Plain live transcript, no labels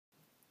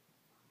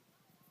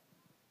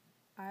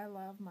I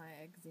love my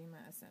eczema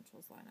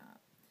essentials lineup.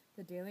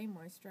 The daily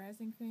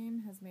moisturizing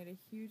cream has made a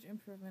huge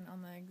improvement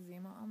on the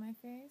eczema on my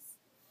face.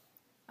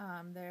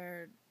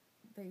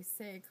 They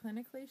say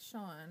clinically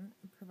shown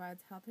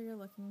provides healthier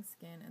looking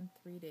skin in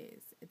 3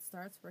 days. It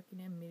starts working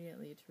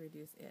immediately to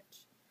reduce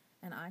itch,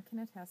 and I can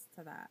attest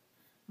to that.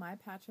 My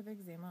patch of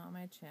eczema on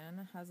my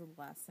chin has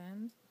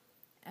lessened,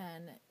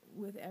 and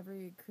with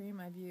every cream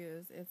I've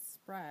used, it's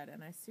spread,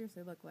 and I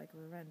seriously look like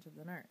Revenge of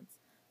the Nerds.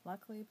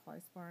 Luckily,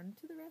 Polysporin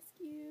to the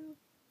rescue.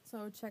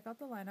 So check out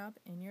the lineup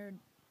in your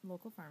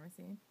local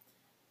pharmacy,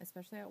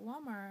 especially at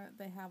Walmart.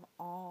 They have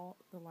all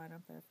the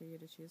lineup there for you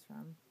to choose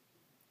from.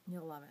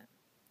 You'll love it.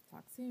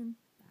 Talk soon.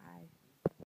 Bye.